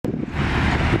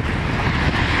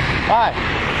Hi.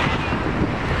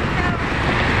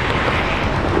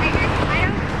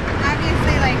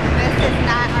 This is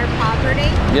not our property.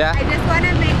 Yeah. I just want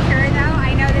to make sure though,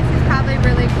 I know this is probably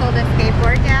really cool to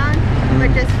skateboard down,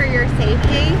 but just for your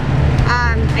safety,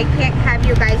 I can't have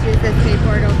you guys use the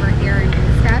skateboard over here and do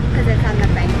stuff because it's on the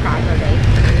bank property.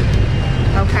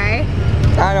 Okay?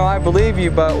 I know, I believe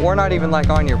you, but we're not even like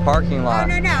on your parking lot.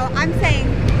 Oh, no, I'm saying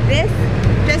this,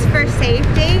 just for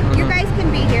safety, you guys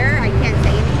can be here, I can't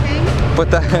say anything.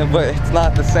 But it's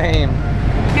not the same.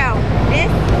 No,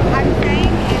 this, I'm saying,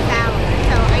 is ours.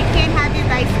 So I can't have you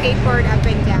guys skateboard up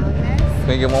and down this. Can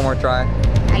we get one more try?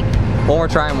 One more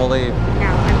try and we'll leave.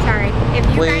 No, I'm sorry. If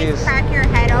you guys crack your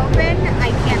head open,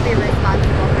 I can't be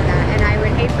responsible for that. And I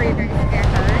would hate for you guys to get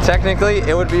hurt. Technically,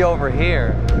 it would be over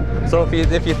here. So if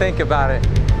you think about it.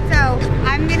 So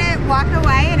I'm gonna walk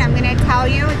away and I'm gonna tell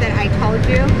you that I told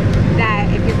you that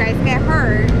if you guys get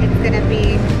hurt, it's gonna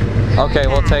be okay,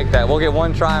 we'll take that. We'll get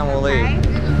one try and we'll leave.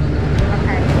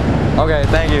 Okay. Okay,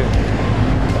 thank you.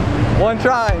 One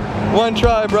try,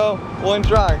 bro. One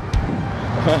try.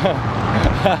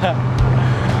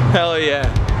 Hell yeah.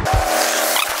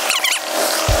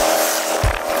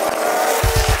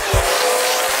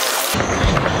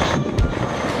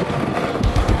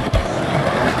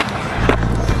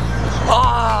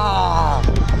 Ah,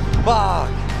 fuck.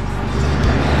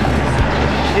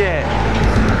 Yeah.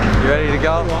 You ready to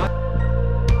go?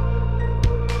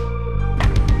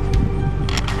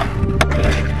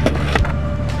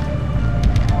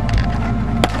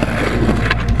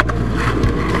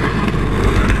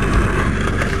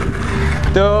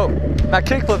 Dope. Now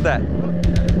kickflip that.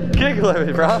 Kickflip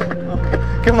it, bro.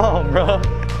 Come on, bro.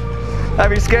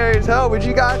 That'd be scary as hell, but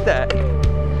you got that.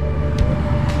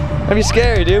 That'd be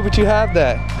scary, dude, but you have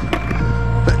that.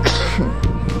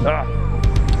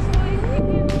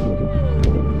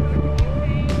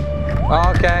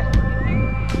 Oh, okay.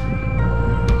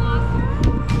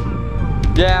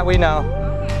 Yeah, we know.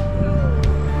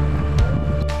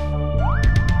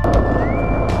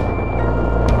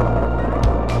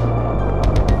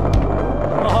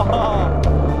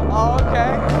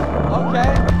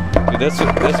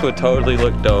 This would totally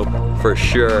look dope, for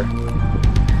sure.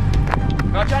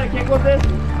 Can I try to kickflip this?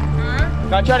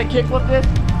 Can I try to kickflip this?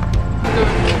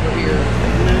 Over here.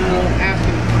 No, ask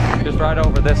him. Just right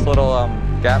over this little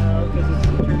gap.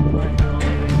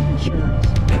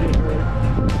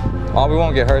 Oh, we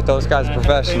won't get hurt. Those guys are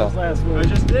professional. I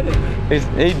just did it.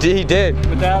 He did.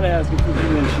 Without asking for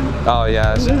permission. Oh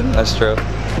yeah, that's true.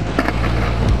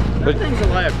 But thing's a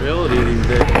liability these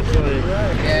days.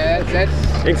 Yeah,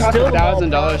 it costs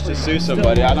 $1,000 to sue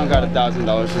somebody. I don't got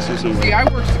 $1,000 to sue somebody. See, I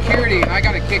work security and I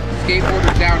gotta kick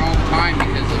skateboarders down all the time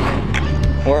because of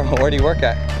it. Where do you work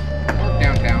at? I work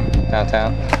downtown.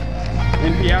 Downtown?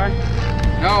 NPI?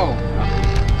 No.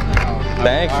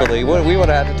 Thankfully, we would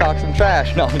have had to talk some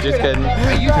trash. No, I'm just kidding.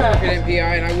 I used to work at NPI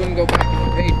and I wouldn't go back if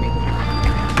you paid me.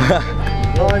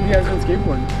 How long have you guys been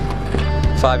skateboarding?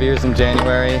 5 years in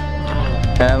January.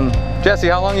 Jesse,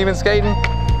 how long you been skating?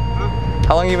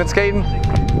 How long you been skating?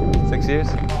 6 years?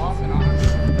 Off and on.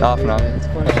 Off and on. It's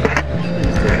funny.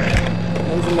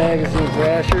 What was the magazine?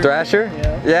 Thrasher? Thrasher?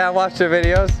 Yeah, I watched their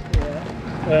videos.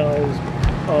 Yeah. Well, it was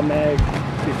all mag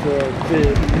before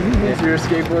Vid. So you're a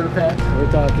skateboarder, Pat?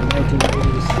 We're talking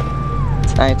 1980s.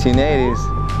 1980s.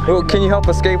 Well, can you help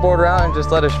a skateboarder out and just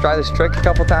let us try this trick a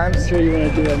couple times? I'm sure you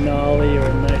want to do a nollie or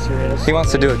a nicer ass. He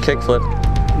wants to do a kickflip.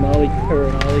 Nollie or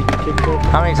an ollie kickflip.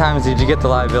 How many times did you get the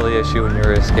liability issue when you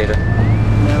were a skater?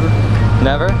 Never.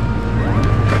 Never?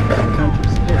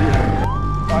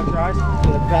 5 tries?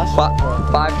 The best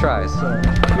 5 tries.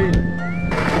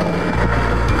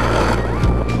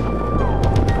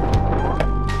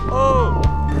 Oh!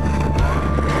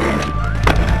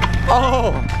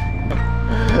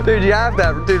 Oh! Dude, you have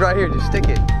that. Dude, right here. Just stick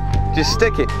it. Just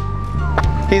stick it.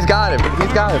 He's got it.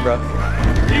 He's got it, bro.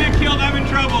 You get killed, I'm in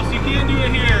trouble, so you can't do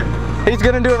it here. He's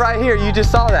gonna do it right here. You just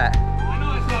saw that. I know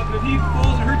I saw it, but if he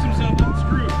falls and hurts himself, I'm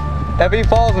screwed. If he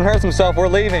falls and hurts himself, we're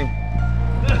leaving.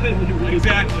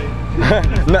 Exactly.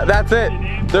 No, that's it.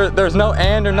 There's no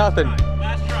and or nothing.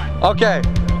 Last try. Okay.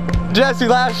 Jesse,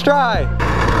 last try.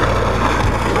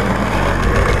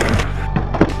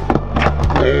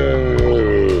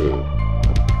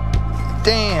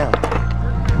 Damn.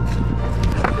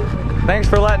 Thanks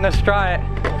for letting us try it.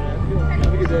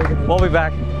 We'll be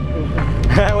back.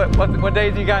 what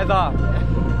days are you guys off?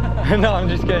 No, I'm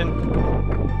just kidding.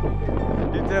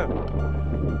 You too.